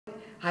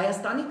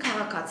Հայաստանի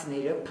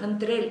քաղաքացիները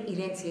փնտրել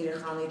իրենց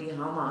երեխաների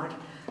համար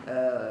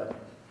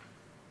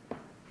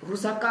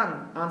ռուսական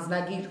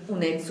անձնագիր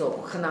ունեցող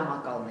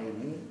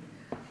խնամակալների,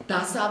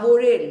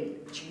 դասավորել,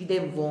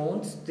 չգիտեմ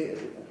ոնց,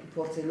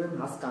 փորձելու եմ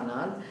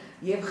հասկանալ,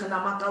 եւ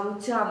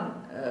խնամակալության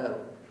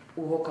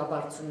ու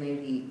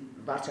հոգաբարձությունների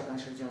վարչական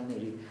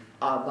շրջանների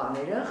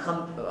բաները,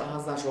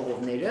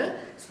 հանձնաժողովները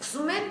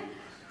սկսում են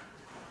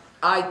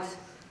այդ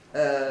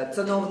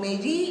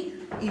ծնողների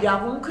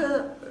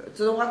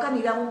ծնողական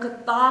իրավունքը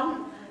տալ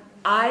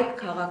այլ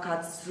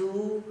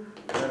քաղաքացու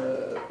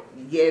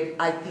եւ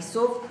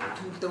այդպիսով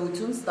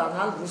թույլտվություն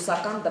ստանալ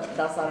ռուսական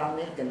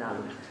դասարաններ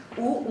գնալու։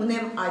 Ու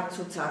ունեմ այդ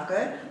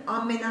ցուցակը,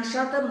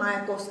 ամենաշատը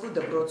Մայակովսկու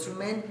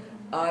դպրոցում են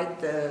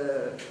այդ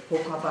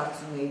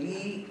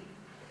հոգաբարձությունների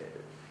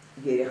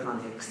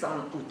երեխաներ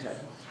 28-ը։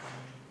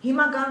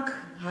 Հիմա գանք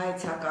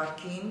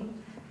հայեցակարգին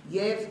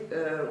եւ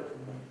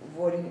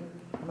որի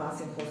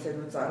մասին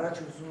խոսելուց առաջ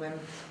ուզում եմ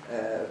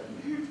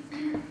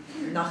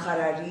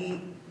նախարարի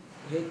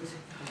հետ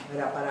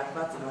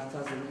հրապարակված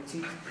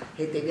հարցազրույցի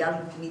հետևյալ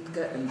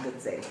միտքը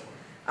ընդգծել։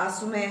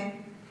 Ասում է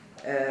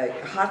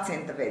հարց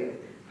են տվել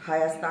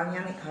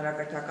Հայաստանյան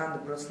հանրակրթական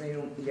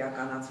դպրոցներում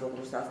իրականացվող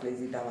ռուսաց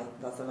լեզվի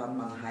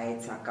դասավանդման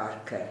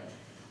հայեցակարգը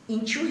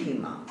ինչու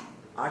հիմա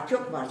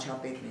արդյոք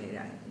վարչապետն էր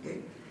այն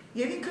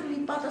եւ ինքը մի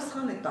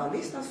պատասխան է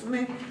տալիս, ասում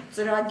է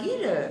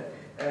ծրագիրը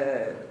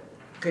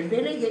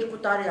գրվել է 2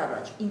 տարի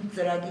առաջ, իմ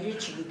ծրագիրը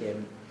չգիտեմ,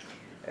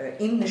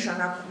 իմ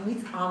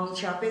նշանակումից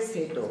անմիջապես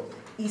հետո,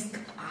 իսկ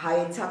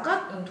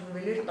հայեցակարգ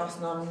ընդունվել էր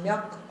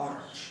 10-ամյակ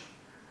առաջ։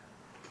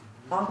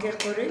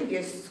 Անկեղծորեն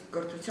ես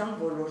կրթության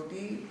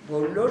ոլորտի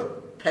բոլոր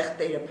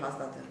թղթերը,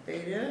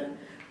 փաստաթղթերը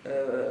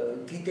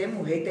գիտեմ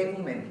ու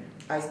հետևում եմ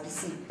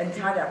այսպիսի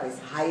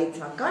ընդհանրապես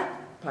հայեցակարգ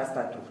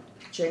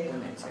փաստաթուղթ չենք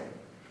ունեցել։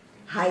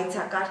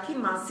 Հայեցակարգի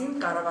մասին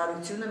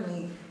կառավարությունը մի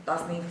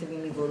 15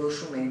 թվականի մի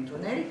որոշում է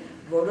ընդունել,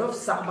 որով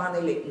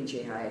սահմանել է ինչ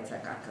է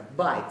հայեցակարգը,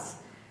 բայց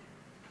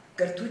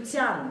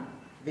կրթության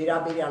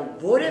վերաբերյալ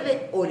որևէ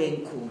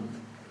օրենքում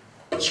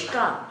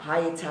չկա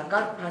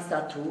հայեցակարգ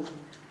փաստաթուղթ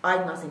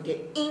այն մասին, թե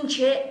ինչ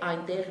է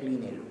այնտեղ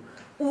լինելու։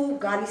 Ու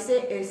գալիս է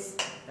այս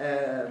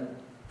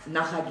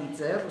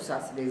նախագիծը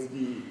ռուսաց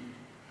լեզվի,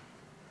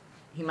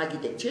 հիմա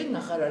գիտեք, չէ,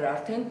 նախարարը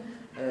արդեն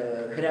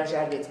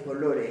հրաժարվեց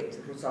բոլոր այդ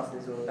ռուսաց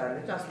լեզվի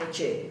օտարներից, ասում է,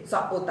 չէ,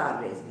 սա օտար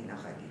լեզվի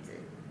նախագիծ է։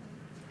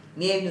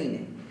 Միևնույն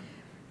է,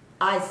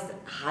 այս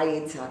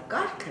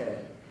հայեցակարգը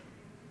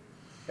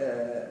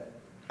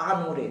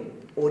անորեն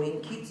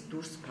օրենքից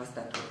դուրս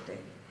փաստաթուղթ է,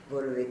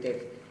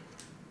 որովհետև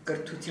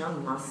կրթության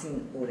մասին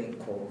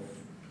օրենքով,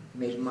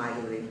 մեր մայր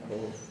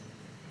օրենքով,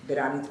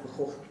 դրանից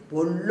բխող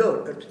բոլոր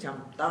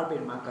կրթության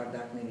տարբեր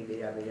մակարդակների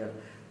վերաբերյալ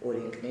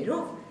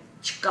օրենքներով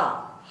չկա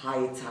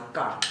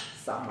հայեցակարգ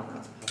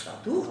սահմանած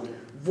փաստաթուղթ,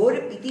 որը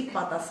պիտի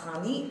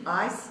պատասխանի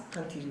այս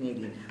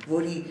խնդիրներին,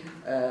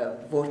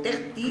 որտեղ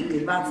պիտի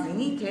գրված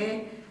լինի, թե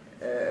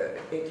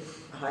այդ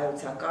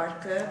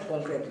հայեցակարգը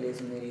կոնկրետ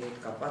լեզուների հետ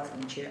կապված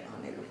ինչ է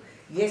անելու։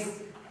 Ես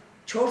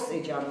 4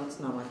 էջանոց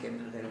նամակ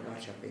եմ հղել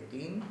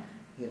վարչապետին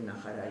եւ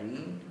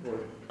նախարարին,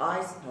 որ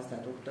այս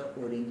փաստաթուղթը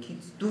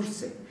օրենքից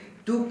դուրս է։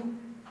 Դուք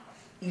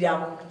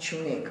իրավունք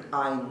չունեք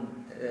այն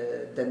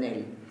դնել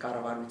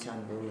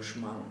կառավարության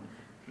որոշման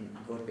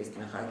որպես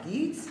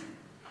նախագիծ,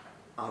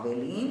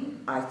 ավելին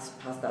այս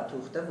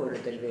փաստաթուղթը, որը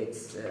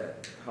դրվեց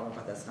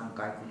համապատասխան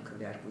կայքում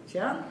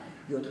քվեարկության,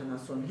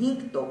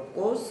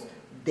 75%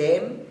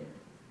 դեմ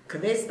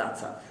քվե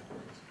ստացավ,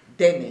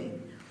 դեմ էին։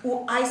 Ու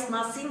այս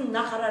մասին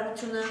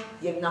նախարարությունը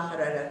եւ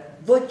նախարարը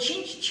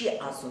ոչինչ չի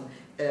ասում,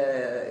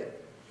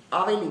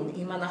 ավելին,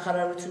 հիմա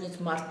նախարարությունից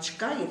մարդ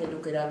չկա, եթե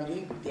դուք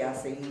հրավիրեիք, պիտի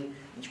ասեին,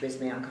 ինչպես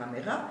մի անգամ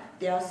եղավ,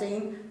 պիտի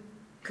ասեին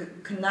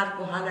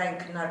հանրային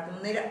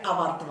քննարկումները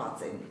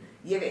ավարտված են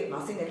եւ այդ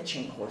մասին էլ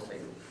չենք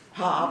խոսելու։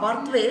 Հա,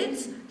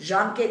 ավարտվեց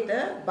ժամկետը,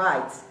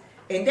 բայց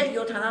այնտեղ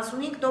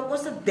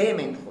 75%-ը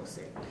դեմ են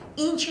խոսել։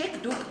 Ինչ եք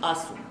դուք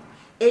ասում։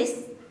 Այս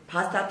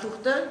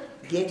փաստաթուղթը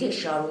եթե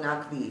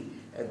շարունակվի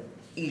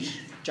իր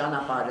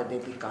ճանապարհը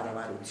դեպի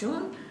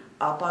կառավարություն,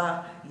 ապա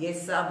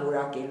ես սա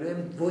որակելու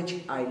եմ ոչ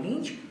այլ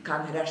ինչ,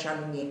 քան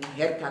հրաշալի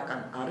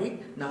հերթական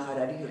առիթ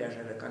նախարարի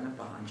հրաժարականը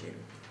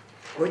պահանջելու։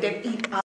 Որտեղ